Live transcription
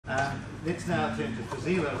let's now turn to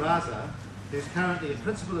Fezeela Raza, who's currently a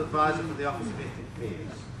Principal Advisor for the Office of Ethnic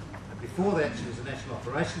Affairs. Before that, she was a National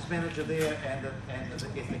Operations Manager there and an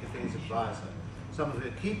Ethnic Affairs Advisor. Some of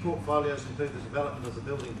her key portfolios include the development of the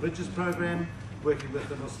Building Bridges program, working with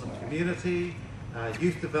the Muslim community,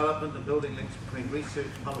 youth development and building links between research,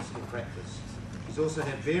 policy and practice. She's also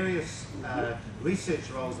had various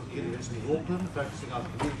research roles at the University of Auckland, focusing on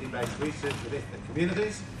community-based research with ethnic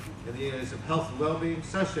communities in the areas of health and wellbeing,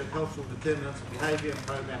 socio-cultural determinants of behaviour and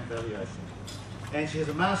program evaluation. And she has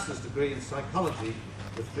a master's degree in psychology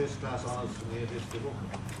with first-class honours from the University of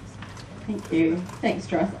Auckland. Thank you. Thanks,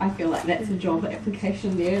 Joyce. I feel like that's a job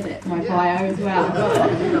application there, that's my bio as well.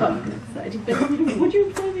 So, do you think, would you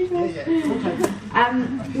employ me, Joyce? Yeah.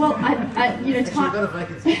 Well, time... got a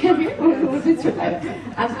vacancy. We'll do it later.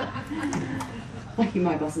 Lucky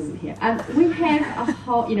my boss isn't here. We have a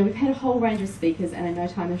whole, we've had a whole range of speakers, and I know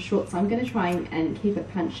time is short, so I'm going to try and keep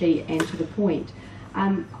it punchy and to the point.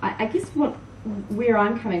 I guess where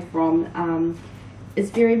I'm coming from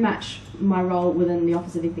is very much my role within the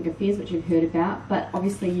Office of Ethnic Affairs, which you've heard about, but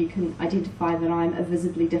obviously you can identify that I'm a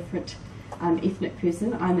visibly different ethnic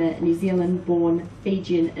person. I'm a New Zealand-born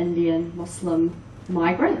Fijian, Indian, Muslim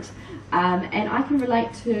migrant, and I can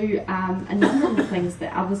relate to a number of the things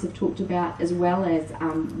that others have talked about, as well as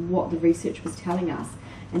what the research was telling us.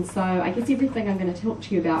 And so I guess everything I'm going to talk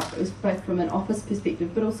to you about is both from an office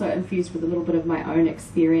perspective, but also infused with a little bit of my own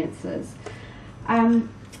experiences.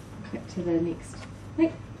 Click to the next. I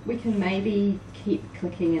think we can maybe keep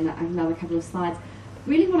clicking in another couple of slides.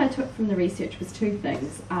 Really what I took from the research was two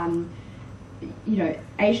things.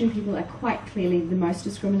 Asian people are quite clearly the most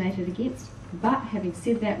discriminated against, but having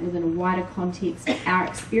said that, within a wider context, our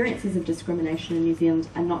experiences of discrimination in New Zealand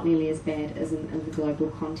are not nearly as bad as in the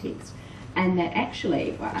global context. And that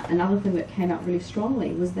actually, another thing that came out really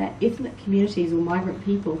strongly was that ethnic communities or migrant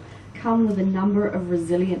people come with a number of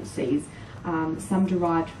resiliencies. Some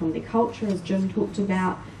derived from their culture, as Jim talked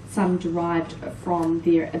about, some derived from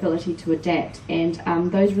their ability to adapt, and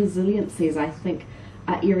those resiliencies, I think,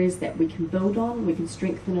 are areas that we can build on, we can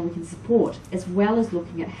strengthen and we can support, as well as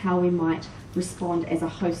looking at how we might respond as a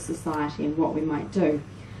host society and what we might do.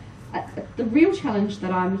 The real challenge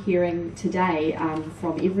that I'm hearing today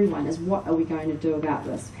from everyone is, what are we going to do about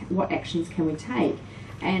this? What actions can we take?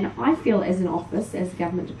 And I feel, as an office, as a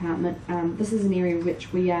government department, this is an area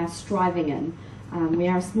which we are striving in. We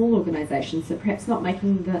are a small organisation, so perhaps not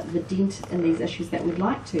making the dent in these issues that we'd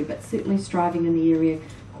like to, but certainly striving in the area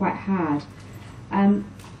quite hard.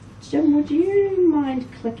 Jim, would you mind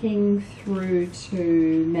clicking through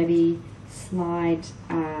to maybe slide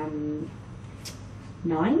 9?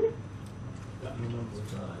 9,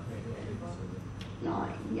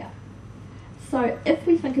 yeah. So if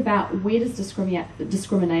we think about where does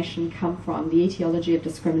discrimination come from, the etiology of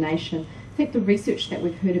discrimination, I think the research that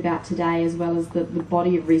we've heard about today, as well as the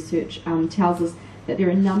body of research, tells us that there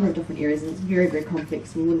are a number of different areas, and it's very, very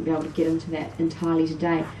complex. We wouldn't be able to get into that entirely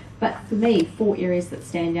today. But for me, 4 areas that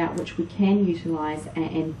stand out, which we can utilise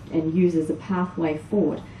and use as a pathway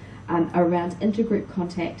forward, are around intergroup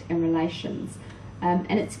contact and relations.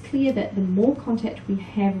 And it's clear that the more contact we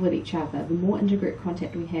have with each other, the more intergroup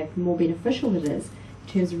contact we have, the more beneficial it is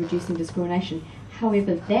in terms of reducing discrimination.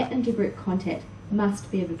 However, that intergroup contact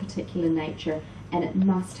must be of a particular nature, and it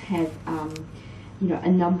must have a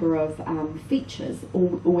number of features,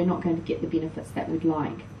 or we're not going to get the benefits that we'd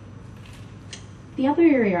like. The other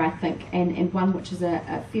area, I think, and one which is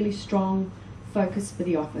a fairly strong focus for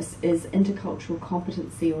the office, is intercultural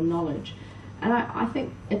competency or knowledge. And I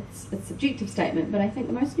think it's a subjective statement, but I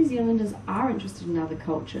think most New Zealanders are interested in other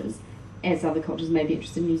cultures, as other cultures may be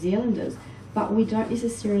interested in New Zealanders, but we don't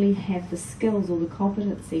necessarily have the skills or the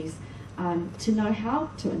competencies to know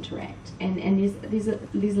how to interact. And there's a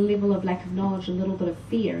level of lack of knowledge, a little bit of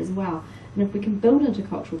fear as well. And if we can build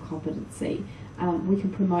intercultural competency, we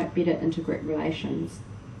can promote better intergroup relations.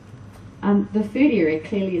 The third area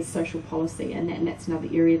clearly is social policy, and that's another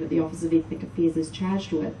area that the Office of Ethnic Affairs is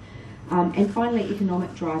charged with. And finally,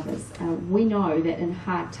 economic drivers. We know that in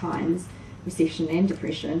hard times, recession and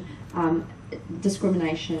depression,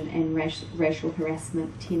 discrimination and racial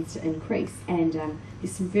harassment tends to increase. And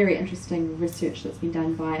there's some very interesting research that's been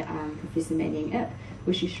done by Professor Manning Ip,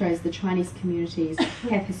 where she shows the Chinese communities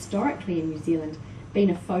have historically in New Zealand been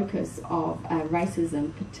a focus of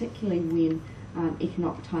racism, particularly when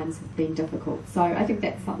economic times have been difficult. So I think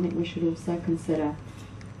that's something we should also consider.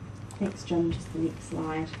 Thanks, Jim. Just the next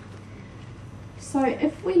slide. So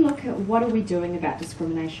if we look at what are we doing about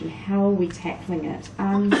discrimination, how are we tackling it,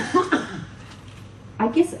 I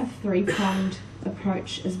guess a 3-pronged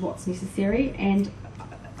approach is what's necessary, and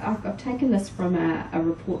I've taken this from a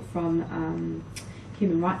report from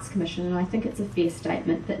Human Rights Commission, and I think it's a fair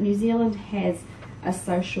statement that New Zealand has a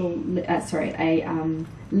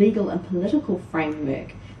legal and political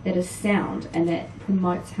framework that is sound and that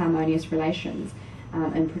promotes harmonious relations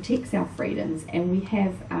and protects our freedoms, and we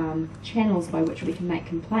have channels by which we can make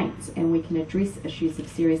complaints and we can address issues of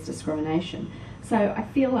serious discrimination. So I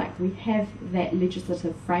feel like we have that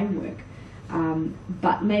legislative framework,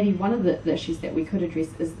 but maybe one of the issues that we could address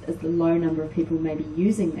is the low number of people maybe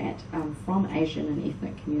using that from Asian and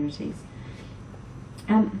ethnic communities.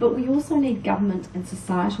 But we also need government and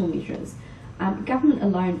societal measures. Government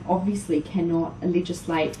alone obviously cannot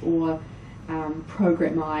legislate or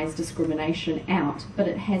programmise discrimination out, but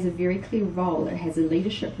it has a very clear role. It has a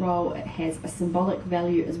leadership role, it has a symbolic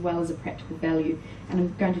value as well as a practical value, and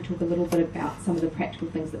I'm going to talk a little bit about some of the practical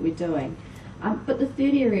things that we're doing. But the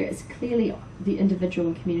third area is clearly the individual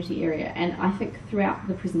and community area, and I think throughout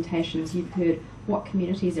the presentations you've heard what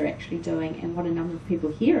communities are actually doing and what a number of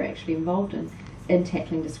people here are actually involved in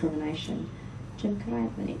tackling discrimination. Jim, could I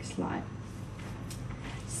have the next slide?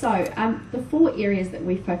 So the four areas that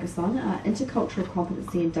we focus on are intercultural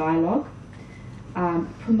competency and dialogue,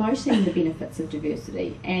 promoting the benefits of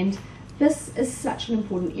diversity, and this is such an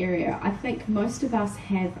important area. I think most of us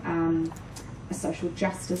have a social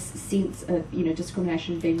justice sense of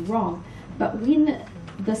discrimination being wrong, but when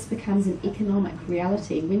this becomes an economic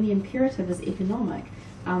reality, when the imperative is economic,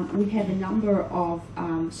 we have a number of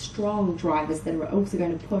strong drivers that are also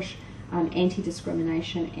going to push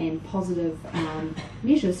anti-discrimination and positive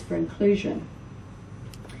measures for inclusion.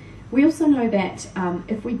 We also know that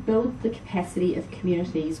if we build the capacity of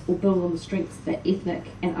communities or build on the strengths that ethnic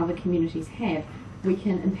and other communities have, we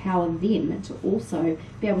can empower them to also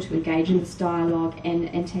be able to engage in this dialogue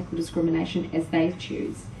and tackle discrimination as they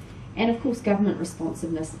choose. And of course, government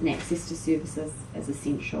responsiveness and access to services is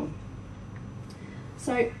essential.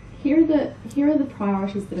 So here are the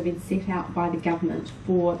priorities that have been set out by the government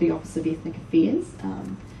for the Office of Ethnic Affairs,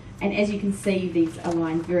 and as you can see, these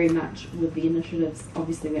align very much with the initiatives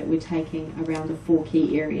obviously that we're taking around the four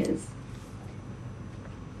key areas.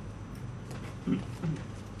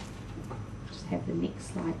 Just have the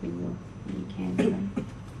next slide when you can.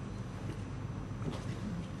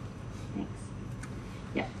 Thanks.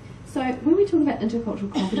 Yeah. So when we talk about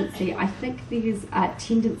intercultural competency, I think there's a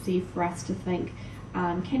tendency for us to think,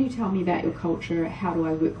 can you tell me about your culture? How do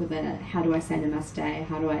I work within it? How do I say namaste?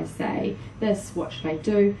 How do I say this? What should I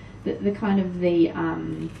do? The kind of the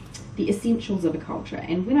essentials of a culture.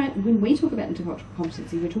 And when we talk about intercultural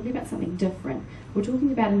competency, we're talking about something different. We're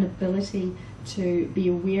talking about an ability to be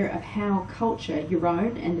aware of how culture, your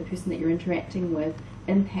own and the person that you're interacting with,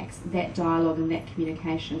 impacts that dialogue and that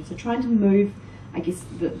communication. So trying to move, I guess,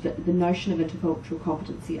 the notion of intercultural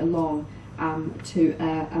competency along to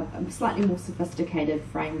a slightly more sophisticated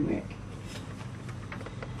framework.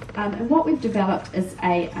 And what we've developed is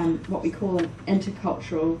what we call an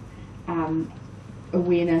intercultural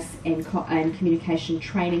awareness and communication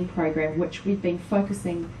training program, which we've been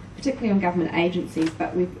focusing particularly on government agencies,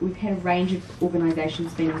 but we've had a range of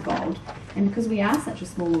organisations being involved. And because we are such a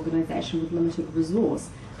small organisation with limited resource,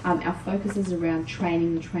 our focus is around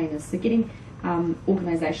training the trainers. So getting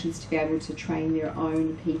organisations to be able to train their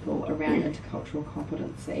own people around intercultural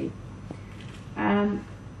competency. I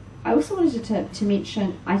also wanted to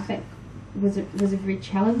mention, I think, was a very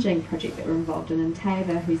challenging project that we're involved in, and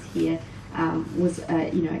Taylor, who's here, was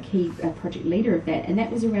a key project leader of that, and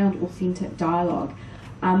that was around authentic dialogue.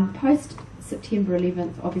 Post September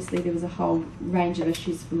 11th, obviously there was a whole range of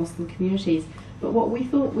issues for Muslim communities, but what we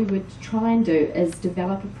thought we would try and do is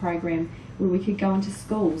develop a program where we could go into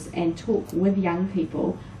schools and talk with young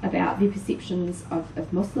people about their perceptions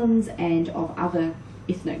of Muslims and of other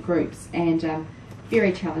ethnic groups. And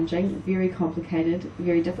very challenging, very complicated,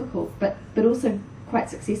 very difficult, but also quite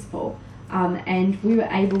successful. And we were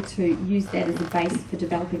able to use that as a base for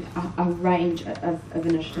developing a range of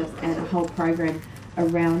initiatives and a whole program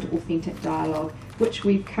around authentic dialogue, which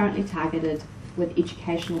we've currently targeted with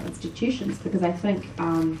educational institutions, because I think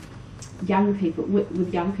young people,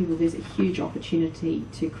 with young people, there's a huge opportunity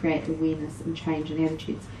to create awareness and change in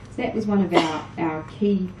attitudes. So that was one of our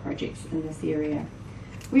key projects in this area.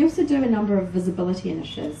 We also do a number of visibility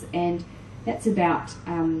initiatives, and that's about,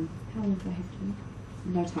 how long do I have to?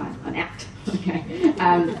 No time, I'm out. Okay.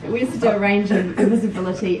 We also do a range of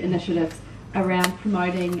visibility initiatives around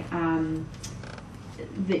promoting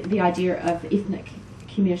the idea of ethnic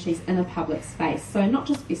communities in a public space. So not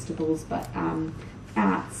just festivals, but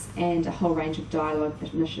arts and a whole range of dialogue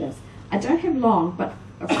initiatives. I don't have long, but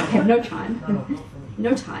I have no time.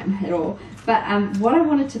 no time at all. But what I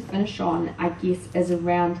wanted to finish on, I guess, is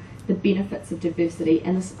around the benefits of diversity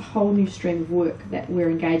and this whole new stream of work that we're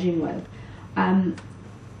engaging with. I'm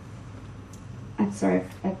sorry,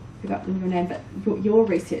 I've forgotten your name, but your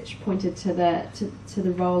research pointed to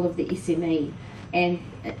the role of the SME. And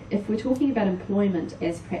if we're talking about employment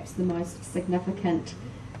as perhaps the most significant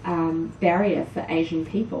barrier for Asian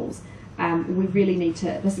peoples, we really need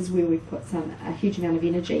to, this is where we've put a huge amount of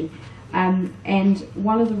energy. And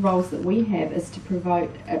one of the roles that we have is to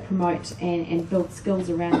promote and build skills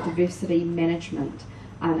around diversity management.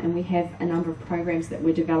 And we have a number of programs that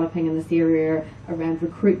we're developing in this area around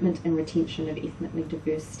recruitment and retention of ethnically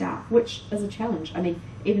diverse staff, which is a challenge. I mean,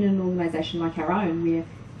 even in an organisation like our own, where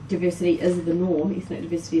diversity is the norm, ethnic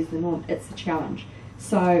diversity is the norm, it's a challenge.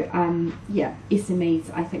 So, yeah,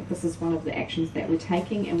 SMEs, I think this is one of the actions that we're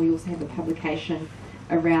taking, and we also have a publication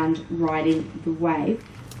around riding the wave.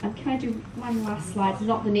 Can I do one last slide?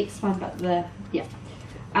 Not the next one, but the, yeah.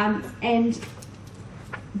 And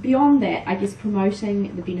beyond that, I guess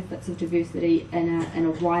promoting the benefits of diversity in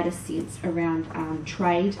a wider sense around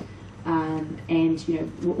trade and,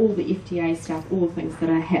 you know, all the FTA stuff, all the things that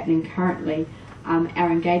are happening currently. Our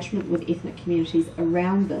engagement with ethnic communities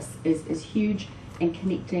around this is huge, and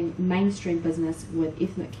connecting mainstream business with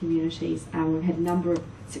ethnic communities. We've had a number of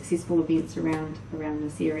successful events around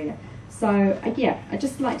this area. So yeah, I'd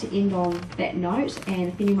just like to end on that note, and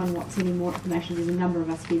if anyone wants any more information, there's a number of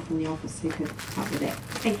us here from the office who could help with that.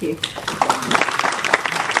 Thank you.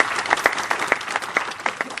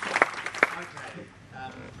 Okay.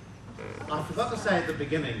 I forgot to say at the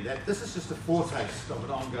beginning that this is just a foretaste of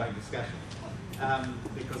an ongoing discussion,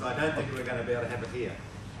 because I don't think we're going to be able to have it here.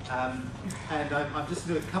 And I'm just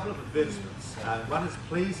doing a couple of advertisements. One is,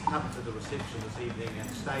 please come to the reception this evening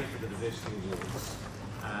and stay for the Diversity Awards.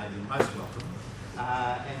 You're most welcome.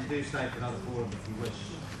 And do stay for another forum if you wish.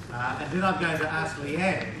 And then I'm going to ask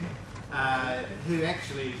Leanne, who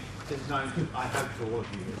actually is known, I hope to all of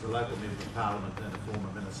you, as a local member of Parliament and a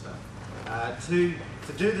former minister, to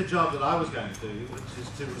do the job that I was going to do, which is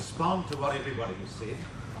to respond to what everybody has said.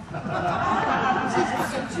 In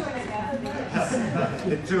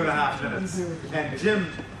 2.5 minutes. And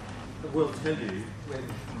Jim will tell you when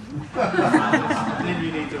then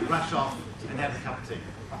you need to rush off and have a cup of tea.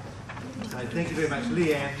 So thank you very much,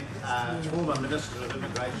 Leanne, former Minister of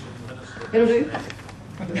Immigration, Minister of... It'll do.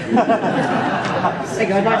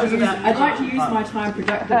 I'd like to use my time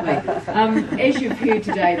productively. As you've heard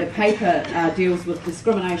today, the paper deals with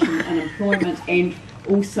discrimination in employment and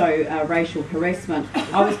also racial harassment.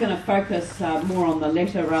 I was going to focus more on the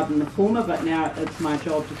latter rather than the former, but now it's my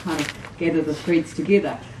job to kind of gather the threads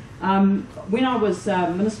together. When I was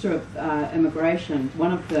Minister of Immigration,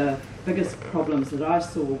 one of the biggest problems that I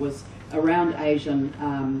saw was around Asian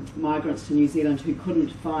migrants to New Zealand who couldn't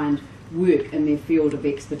find work in their field of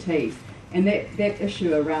expertise. And that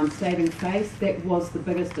issue around saving face, that was the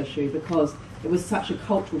biggest issue, because it was such a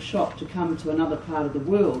cultural shock to come to another part of the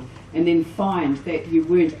world and then find that you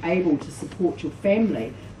weren't able to support your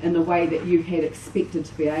family in the way that you had expected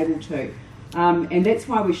to be able to. And that's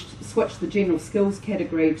why we switched the general skills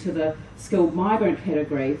category to the skilled migrant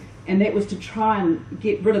category, and that was to try and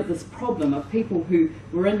get rid of this problem of people who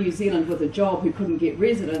were in New Zealand with a job who couldn't get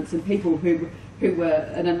residence, and people who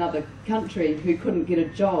were in another country who couldn't get a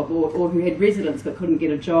job, or who had residence but couldn't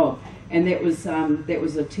get a job. And that was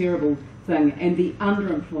a terrible thing. And the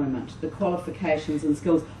underemployment, the qualifications and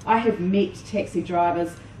skills. I have met taxi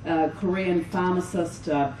drivers, Korean pharmacist,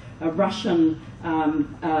 a Russian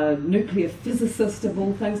nuclear physicist, of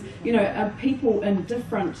all things. You know, people in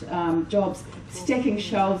different jobs, stacking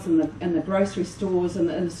shelves in the grocery stores and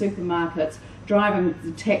in the supermarkets. Driving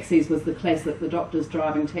the taxis was the classic, the doctor's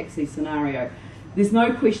driving taxi scenario. There's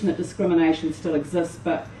no question that discrimination still exists,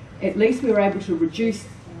 but at least we were able to reduce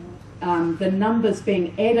the numbers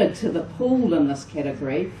being added to the pool in this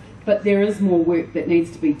category, but there is more work that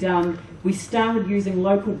needs to be done. We started using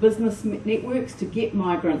local business networks to get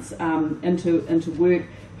migrants into work,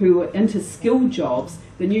 who were into skilled jobs.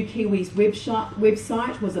 The New Kiwis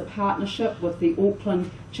website was a partnership with the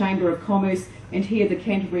Auckland Chamber of Commerce, and here the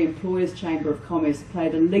Canterbury Employers Chamber of Commerce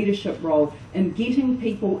played a leadership role in getting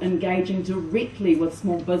people engaging directly with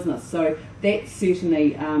small business. So that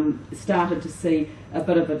certainly started to see a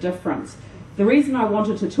bit of a difference. The reason I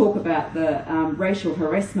wanted to talk about the racial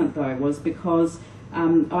harassment, though, was because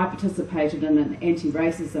I participated in an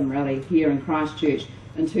anti-racism rally here in Christchurch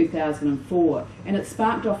in 2004, and it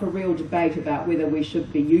sparked off a real debate about whether we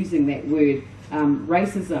should be using that word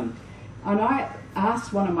racism. And I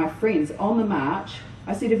asked one of my friends on the march,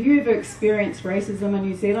 I said, have you ever experienced racism in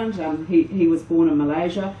New Zealand? He was born in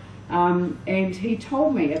Malaysia. and he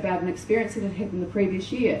told me about an experience that had happened the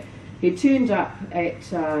previous year. He turned up at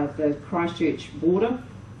the Christchurch border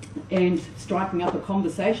and striking up a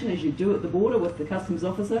conversation, as you do at the border with the customs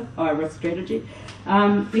officer, high-risk strategy.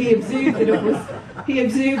 He observed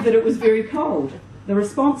that it was very cold. The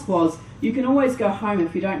response was, "You can always go home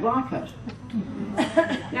if you don't like it."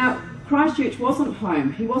 Now, Christchurch wasn't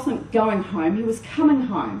home. He wasn't going home. He was coming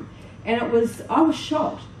home, and I was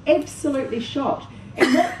shocked, absolutely shocked.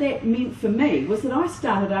 And what that meant for me was that I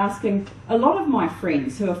started asking a lot of my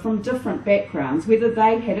friends who are from different backgrounds whether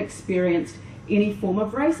they had experienced any form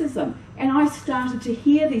of racism. And I started to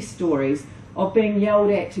hear these stories of being yelled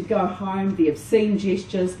at to go home, the obscene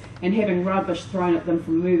gestures, and having rubbish thrown at them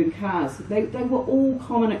from moving cars. They were all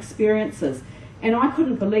common experiences. And I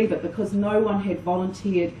couldn't believe it because no one had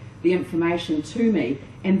volunteered the information to me.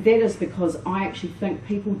 And that is because I actually think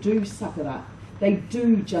people do suck it up. They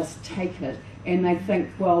do just take it. And they think,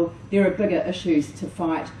 well, there are bigger issues to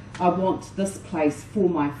fight. I want this place for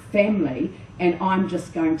my family, and I'm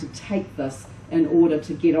just going to take this in order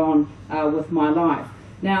to get on with my life.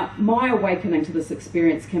 Now, my awakening to this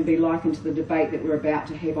experience can be likened to the debate that we're about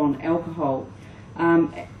to have on alcohol.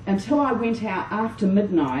 Until I went out after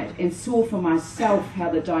midnight and saw for myself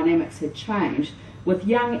how the dynamics had changed, with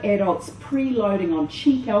young adults preloading on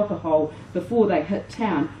cheap alcohol before they hit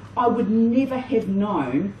town, I would never have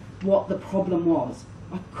known what the problem was.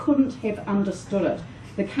 I couldn't have understood it.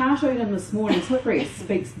 The cartoon in this morning's press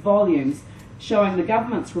speaks volumes, showing the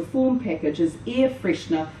government's reform package as air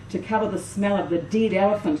freshener to cover the smell of the dead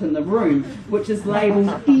elephant in the room, which is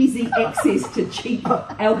labelled easy access to cheap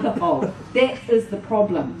alcohol. That is the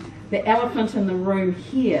problem. The elephant in the room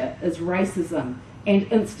here is racism, and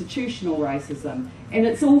institutional racism. And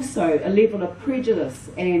it's also a level of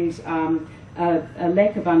prejudice and a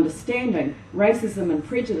lack of understanding. Racism and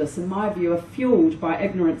prejudice, in my view, are fueled by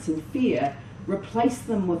ignorance and fear. Replace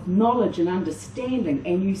them with knowledge and understanding,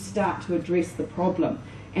 and you start to address the problem.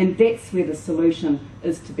 And that's where the solution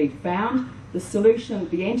is to be found. The solution,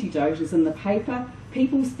 the antidote, is in the paper.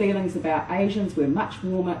 People's feelings about Asians were much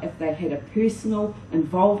warmer if they had a personal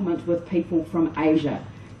involvement with people from Asia.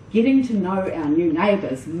 Getting to know our new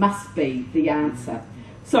neighbours must be the answer.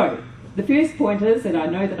 So, the first point is, and I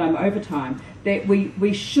know that I'm over time, that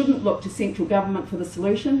we shouldn't look to central government for the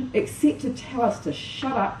solution, except to tell us to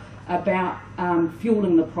shut up about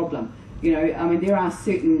fueling the problem. You know, I mean, there are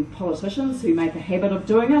certain politicians who make a habit of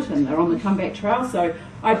doing it and they're on the comeback trail, so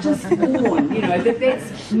I just warn, you know, that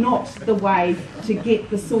that's not the way to get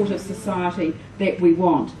the sort of society that we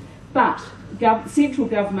want. But central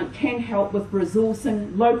government can help with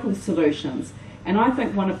resourcing local solutions. And I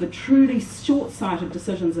think one of the truly short-sighted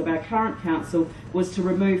decisions of our current council was to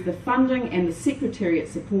remove the funding and the Secretariat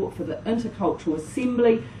support for the Intercultural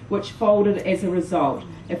Assembly, which folded as a result.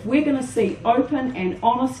 If we're going to see open and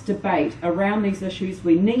honest debate around these issues,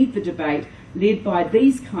 we need the debate led by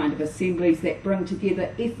these kind of assemblies that bring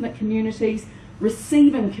together ethnic communities,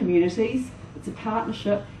 receiving communities, it's a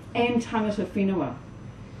partnership, and tangata whenua.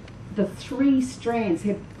 The three strands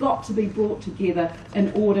have got to be brought together in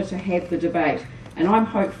order to have the debate. And I'm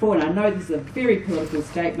hopeful, and I know this is a very political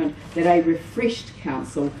statement, that a refreshed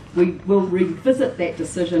council, we will revisit that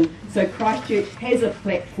decision so Christchurch has a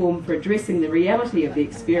platform for addressing the reality of the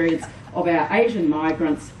experience of our Asian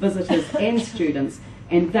migrants, visitors and students,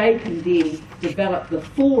 and they can then develop the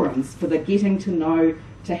forums for the getting to know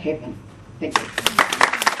to happen. Thank you.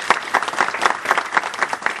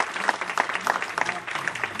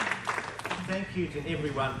 Thank you to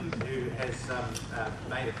everyone who has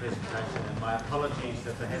made a presentation, and my apologies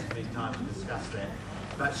that there hasn't been time to discuss that.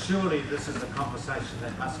 But surely this is a conversation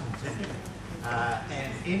that must continue.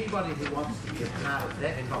 And anybody who wants to be a part of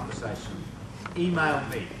that conversation, email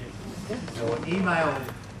me, or email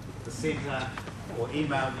the Centre, or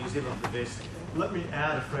email New Zealand Diversity. Let me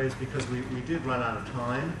add a phrase because we did run out of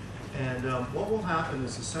time. And what will happen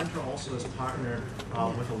is the Centre also is partnered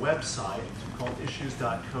with a website called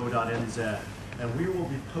issues.co.nz, and we will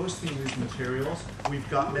be posting these materials. We've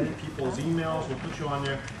got many people's emails, we'll put you on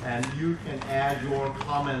there, and you can add your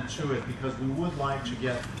comment to it because we would like to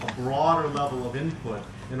get a broader level of input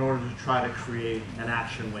in order to try to create an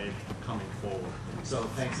action wave coming forward. So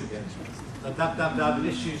thanks again.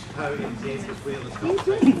 www.issues.co.nz is where this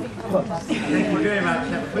conversation is. Thank you very much.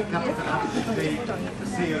 Have a quick cup of tea.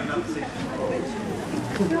 See you in another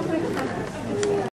session.